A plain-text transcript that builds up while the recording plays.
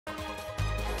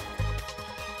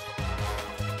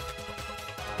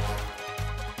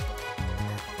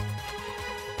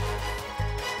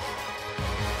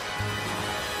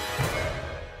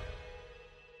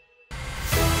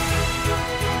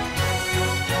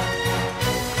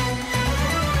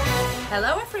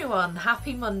Hello everyone,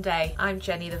 happy Monday. I'm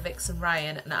Jenny the Vixen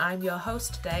Ryan and I'm your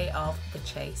host today of The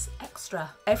Chase Extra.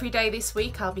 Every day this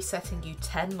week I'll be setting you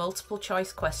 10 multiple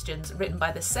choice questions written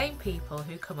by the same people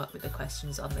who come up with the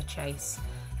questions on The Chase,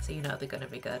 so you know they're going to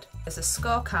be good. There's a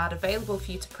scorecard available for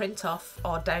you to print off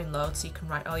or download so you can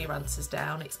write all your answers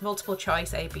down. It's multiple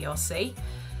choice A, B or C,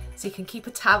 so you can keep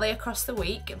a tally across the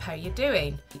week of how you're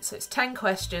doing. So it's 10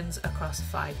 questions across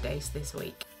 5 days this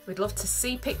week. We'd love to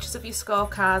see pictures of your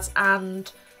scorecards and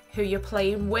who you're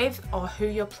playing with or who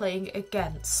you're playing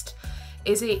against.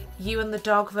 Is it you and the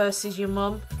dog versus your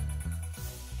mum?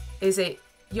 Is it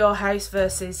your house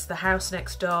versus the house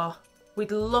next door?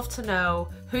 We'd love to know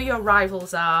who your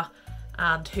rivals are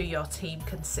and who your team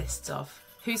consists of.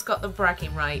 Who's got the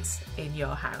bragging rights in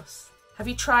your house? Have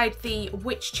you tried the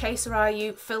Which Chaser Are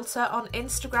You filter on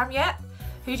Instagram yet?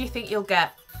 Who do you think you'll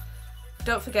get?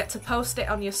 Don't forget to post it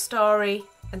on your story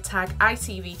and tag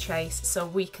ITV Chase so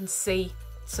we can see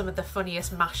some of the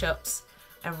funniest mashups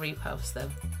and repost them.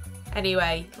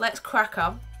 Anyway, let's crack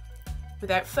on.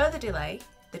 Without further delay,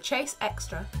 The Chase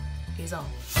Extra is on.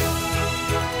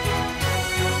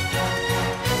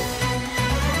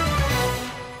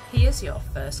 Here's your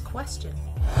first question.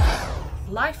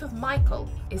 Life of Michael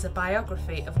is a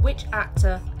biography of which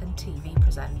actor and TV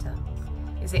presenter?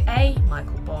 Is it A,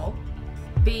 Michael Ball,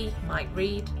 B, Mike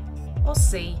Reed, or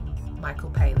C,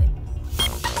 Michael Palin?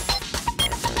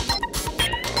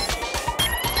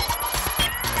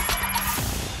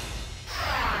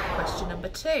 Question number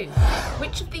 2.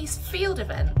 Which of these field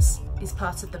events is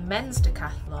part of the men's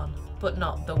decathlon but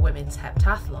not the women's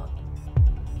heptathlon?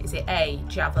 Is it A,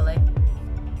 javelin,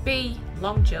 B,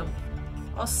 long jump,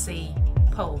 or C,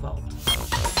 pole vault?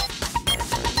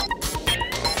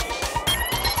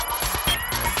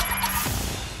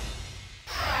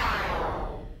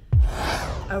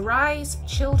 Arise,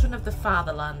 Children of the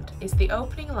Fatherland is the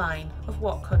opening line of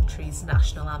what country's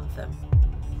national anthem?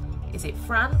 Is it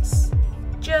France,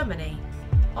 Germany,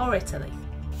 or Italy?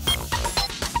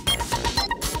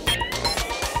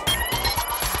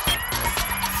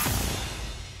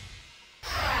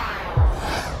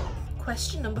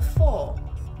 Question number 4.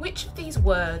 Which of these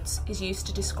words is used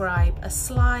to describe a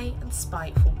sly and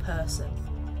spiteful person?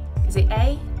 Is it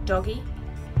A, doggy,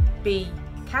 B,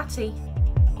 catty,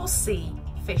 or C,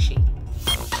 fishy?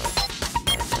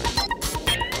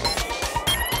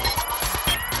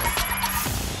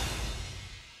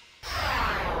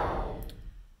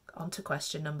 On to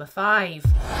question number 5.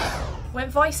 When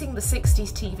voicing the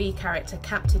 60s TV character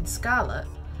Captain Scarlet,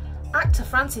 actor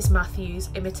Francis Matthews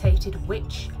imitated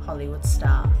which Hollywood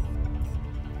star?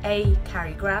 A,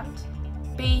 Cary Grant,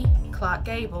 B, Clark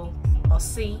Gable, or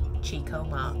C, Chico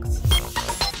Marx?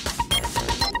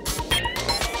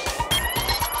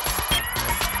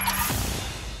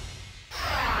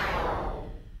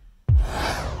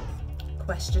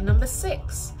 Question number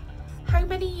 6. How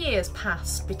many years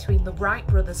passed between the Wright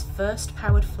brothers' first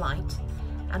powered flight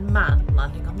and man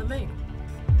landing on the moon?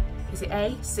 Is it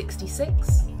A,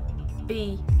 66,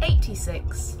 B,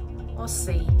 86, or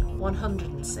C,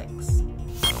 106?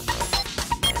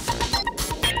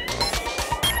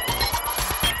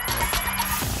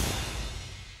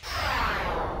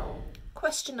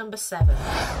 Question number 7.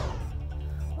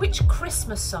 Which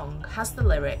Christmas song has the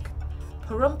lyric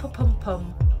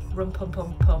 "Pum-pum-pum-pum,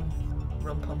 rum-pum-pum-pum,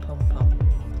 rum-pum-pum-pum"?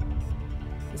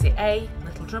 Is it A,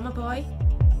 Little Drummer Boy,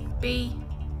 B,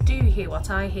 Do You Hear What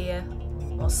I Hear,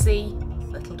 or C,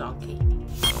 Little Donkey?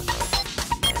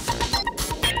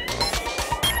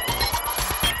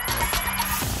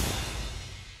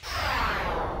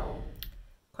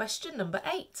 Question number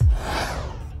 8.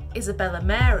 Isabella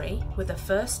Mary were the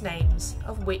first names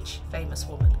of which famous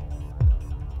woman?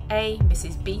 A,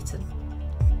 Mrs. Beeton,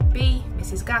 B,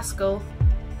 Mrs. Gaskell,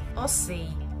 or C,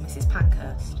 Mrs.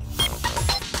 Pankhurst?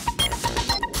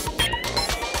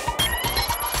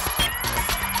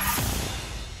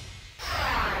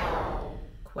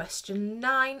 Question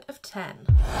 9 of 10.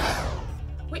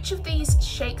 Which of these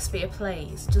Shakespeare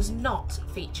plays does not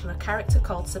feature a character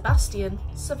called Sebastian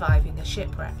surviving a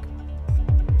shipwreck?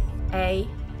 A,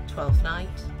 Twelfth Night,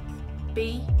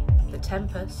 B, The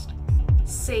Tempest,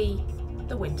 C,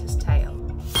 The Winter's Tale?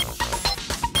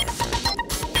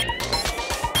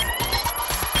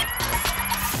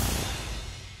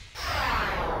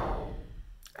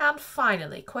 And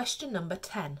finally, question number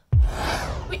 10.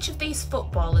 Which of these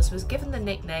footballers was given the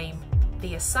nickname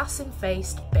the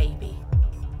Assassin-Faced Baby?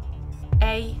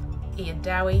 A, Ian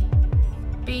Dowie,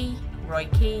 B, Roy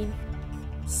Keane,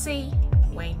 C,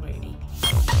 Wayne Rooney?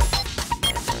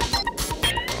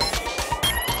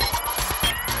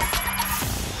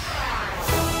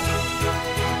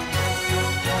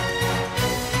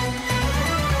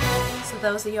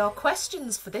 those are your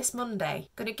questions for this Monday.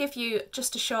 I'm going to give you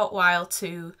just a short while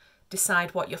to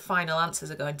decide what your final answers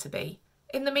are going to be.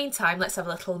 In the meantime, let's have a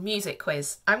little music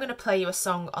quiz. I'm going to play you a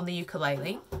song on the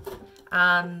ukulele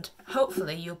and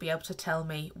hopefully you'll be able to tell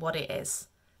me what it is.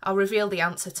 I'll reveal the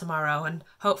answer tomorrow and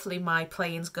hopefully my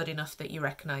playing's good enough that you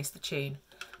recognise the tune.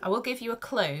 I will give you a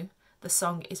clue. The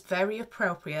song is very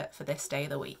appropriate for this day of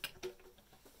the week.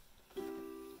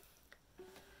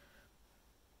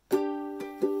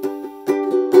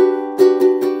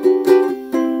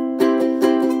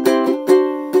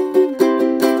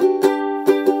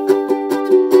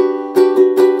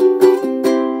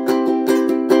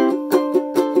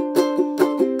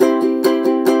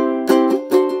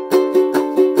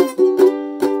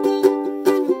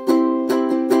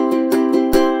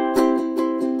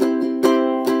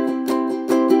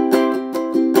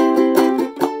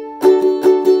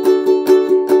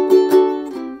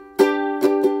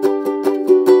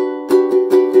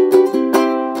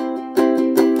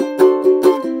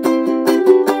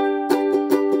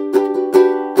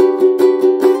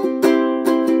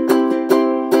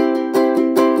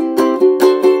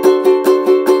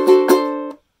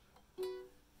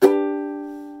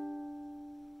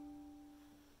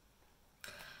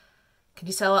 Can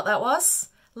you tell what that was?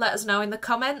 Let us know in the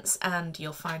comments and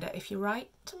you'll find out if you're right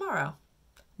tomorrow.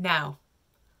 Now,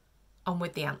 on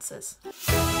with the answers.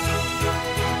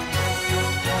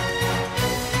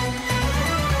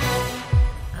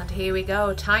 And here we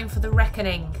go, time for the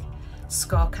reckoning.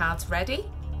 Scorecards ready?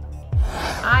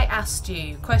 I asked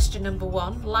you, question number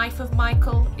 1, Life of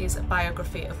Michael is a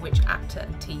biography of which actor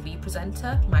and TV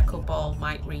presenter? Michael Ball,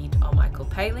 Mike Reid or Michael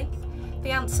Palin?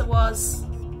 The answer was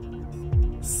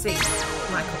C,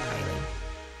 Michael Palin.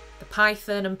 The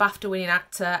Python and BAFTA-winning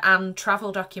actor and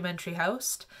travel documentary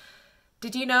host.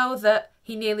 Did you know that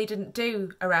he nearly didn't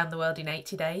do Around the World in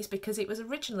 80 Days because it was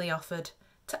originally offered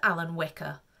to Alan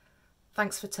Wicker?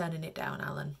 Thanks for turning it down,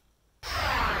 Alan.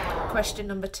 Question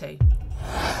number 2.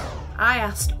 I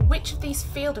asked which of these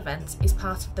field events is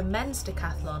part of the men's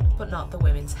decathlon but not the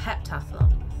women's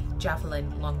heptathlon?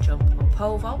 Javelin, long jump or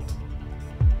pole vault?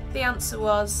 The answer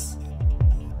was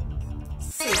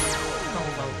C,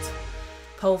 pole vault.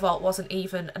 Pole vault wasn't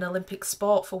even an Olympic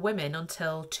sport for women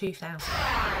until 2000.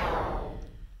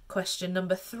 Question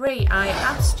number 3. I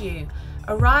asked you,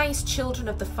 Arise Children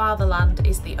of the Fatherland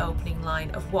is the opening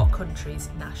line of what country's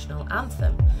national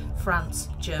anthem? France,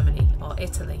 Germany or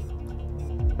Italy?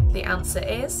 The answer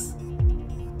is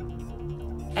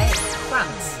A,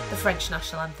 France. The French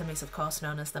national anthem is of course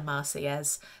known as the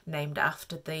Marseillaise, named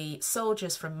after the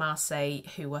soldiers from Marseille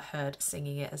who were heard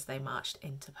singing it as they marched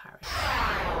into Paris.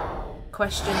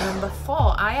 Question number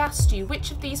 4. I asked you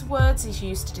which of these words is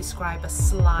used to describe a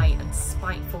sly and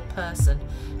spiteful person?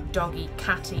 Doggy,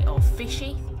 catty or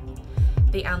fishy?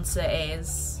 The answer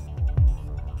is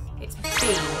it's B,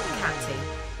 catty.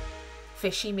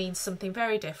 Fishy means something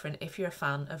very different if you're a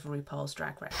fan of RuPaul's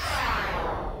Drag Race.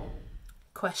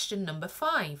 Question number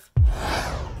 5.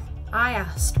 I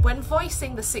asked, when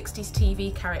voicing the 60s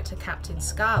TV character Captain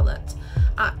Scarlet,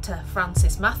 actor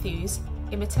Francis Matthews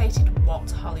imitated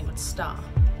what Hollywood star?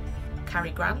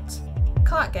 Cary Grant,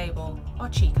 Clark Gable or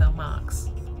Chico Marx?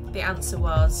 The answer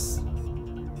was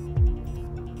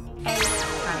A,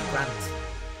 Cary Grant.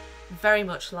 Very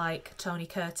much like Tony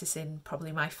Curtis in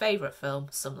probably my favourite film,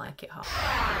 Some Like It Hot.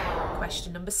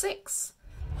 Question number 6.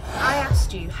 I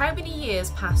asked you how many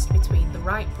years passed between the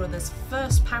Wright brothers'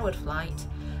 first powered flight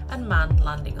and man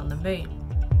landing on the moon?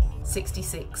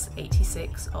 66,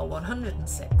 86 or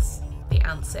 106? The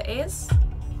answer is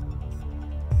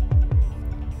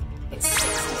it's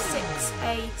 66,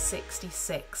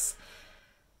 A66.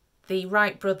 The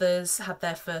Wright brothers had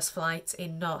their first flight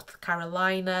in North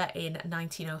Carolina in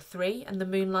 1903 and the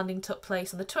moon landing took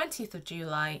place on the 20th of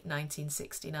July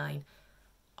 1969.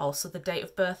 Also the date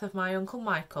of birth of my Uncle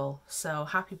Michael, so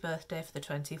happy birthday for the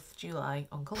 20th of July,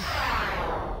 Uncle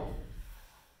Michael.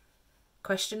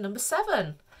 Question number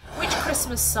 7. Which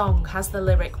Christmas song has the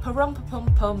lyric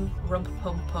pa-rum-pa-pum-pum,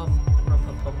 rum-pa-pum-pum,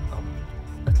 rum-pa-pum-pum?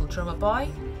 Little drummer boy,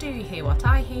 do you hear what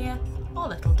I hear? Or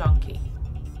little donkey?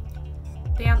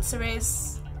 The answer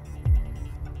is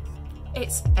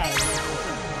it's A, Little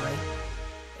Drummer Boy.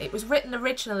 It was written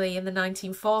originally in the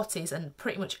 1940s and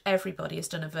pretty much everybody has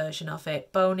done a version of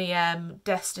it. Boney M,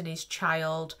 Destiny's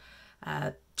Child,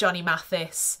 Johnny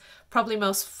Mathis. Probably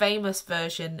most famous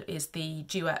version is the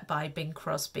duet by Bing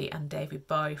Crosby and David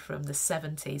Bowie from the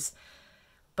 70s.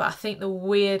 But I think the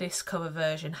weirdest cover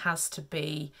version has to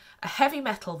be a heavy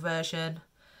metal version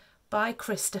by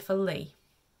Christopher Lee.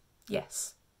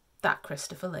 Yes, that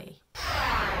Christopher Lee.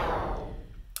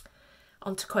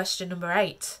 On to question number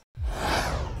 8.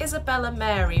 Isabella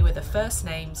Mary were the first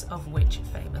names of which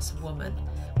famous woman?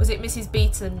 Was it Mrs.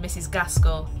 Beeton, Mrs.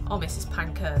 Gaskell, or Mrs.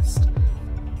 Pankhurst?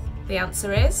 The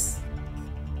answer is...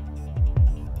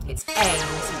 it's A,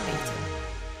 Mrs. Beeton.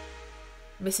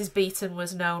 Mrs. Beeton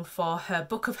was known for her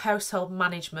Book of Household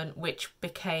Management, which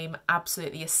became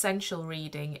absolutely essential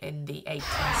reading in the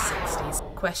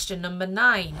 1860s. Question number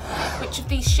 9. Which of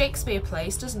these Shakespeare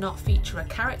plays does not feature a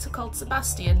character called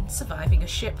Sebastian surviving a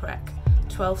shipwreck?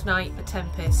 Twelfth Night, The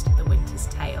Tempest, The Winter's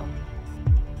Tale.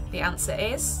 The answer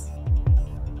is...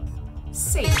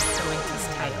 C, The Winter's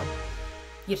Tale.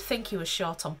 You'd think he was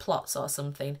short on plots or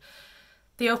something.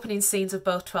 The opening scenes of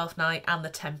both Twelfth Night and The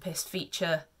Tempest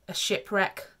feature a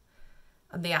shipwreck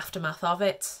and the aftermath of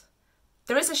it.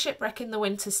 There is a shipwreck in The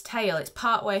Winter's Tale. It's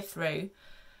part way through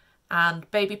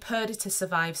and baby Perdita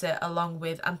survives it along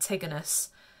with Antigonus,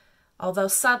 although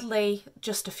sadly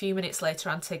just a few minutes later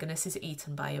Antigonus is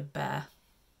eaten by a bear.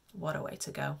 What a way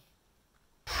to go.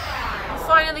 And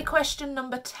finally, question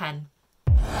number 10.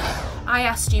 I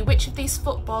asked you which of these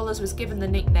footballers was given the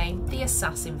nickname the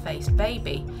assassin-faced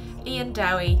baby? Ian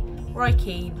Dowie, Roy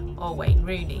Keane or Wayne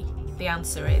Rooney? The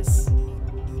answer is...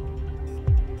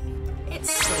 it's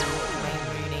C,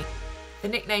 Wayne Rooney. The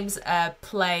nickname's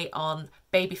play on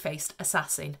baby-faced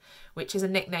assassin, which is a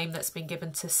nickname that's been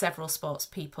given to several sports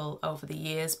people over the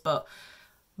years, but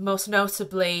most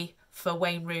notably for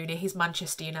Wayne Rooney, his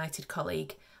Manchester United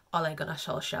colleague, Ole Gunnar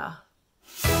Solskjaer.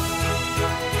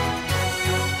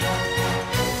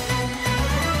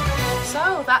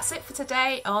 So that's it for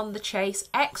today on The Chase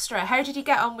Extra. How did you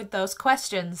get on with those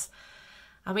questions?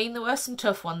 I mean, there were some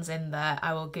tough ones in there,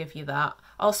 I will give you that.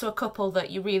 Also a couple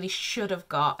that you really should have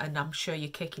got and I'm sure you're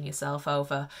kicking yourself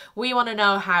over. We want to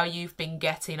know how you've been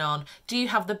getting on. Do you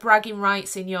have the bragging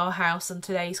rights in your house on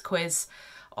today's quiz?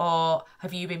 Or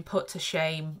have you been put to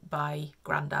shame by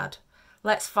Grandad?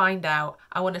 Let's find out.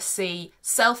 I want to see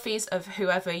selfies of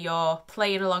whoever you're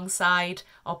playing alongside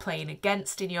or playing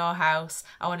against in your house.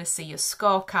 I want to see your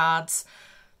scorecards.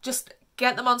 Just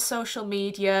get them on social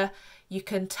media. You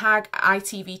can tag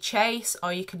ITV Chase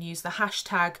or you can use the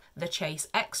hashtag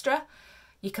 #TheChaseExtra.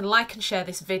 You can like and share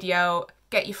this video,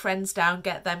 get your friends down,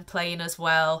 get them playing as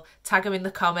well. Tag them in the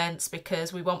comments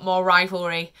because we want more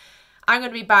rivalry. I'm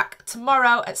going to be back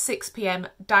tomorrow at 6 p.m.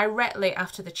 directly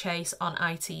after The Chase on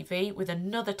ITV with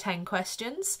another 10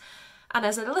 questions. And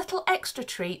as a little extra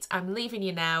treat, I'm leaving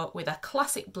you now with a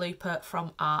classic blooper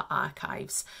from our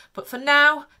archives. But for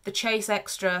now, The Chase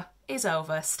Extra is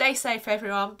over. Stay safe,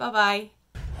 everyone. Bye-bye.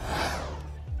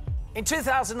 In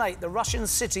 2008, the Russian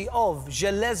city of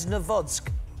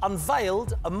Zheleznovodsk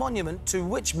unveiled a monument to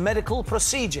which medical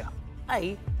procedure?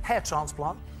 A, hair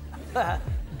transplant,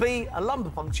 B, a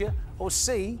lumbar puncture, or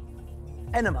C,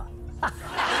 enema? A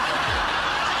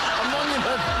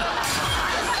monument.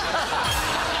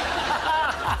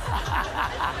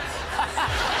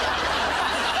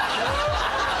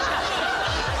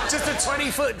 Just a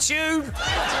 20-foot tube.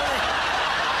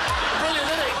 Brilliant,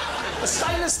 isn't it? A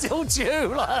stainless steel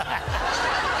tube. Right,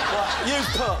 you've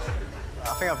put.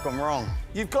 I think I've gone wrong.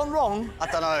 You've gone wrong? I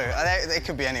don't know. It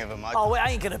could be any of them. Oh, it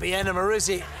ain't going to be enema, is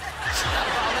it?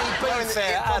 I mean, be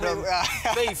fair, Adam.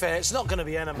 Be fair, it's not going to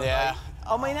be enema. Yeah. Mate.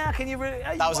 I mean, how can you really...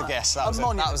 That was a guess. That was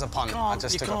a pun. I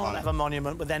just took a pun. You can't have a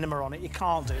monument with enema on it. You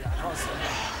can't do that.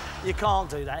 You can't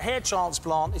do that. Hair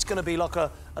transplant, it's going to be like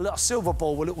a little silver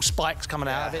ball with little spikes coming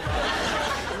out of it.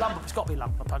 It's got to be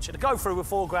lumbar puncture. To go through with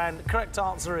 £4 grand, the correct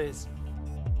answer is...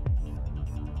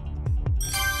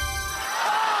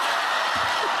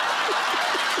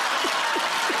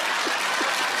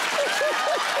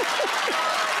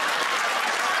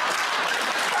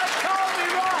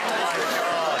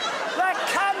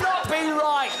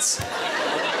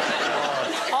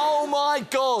 Oh my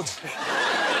God!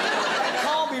 That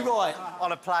can't be right.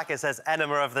 On a plaque it says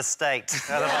enema of the state.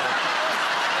 Brilliant,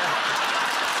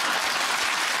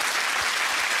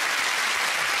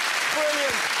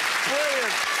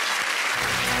 brilliant.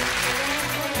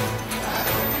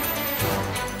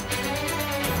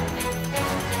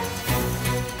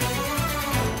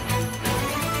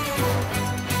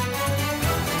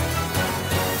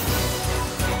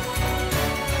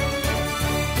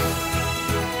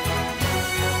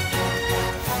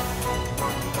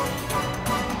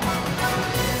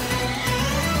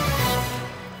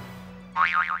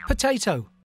 Potato.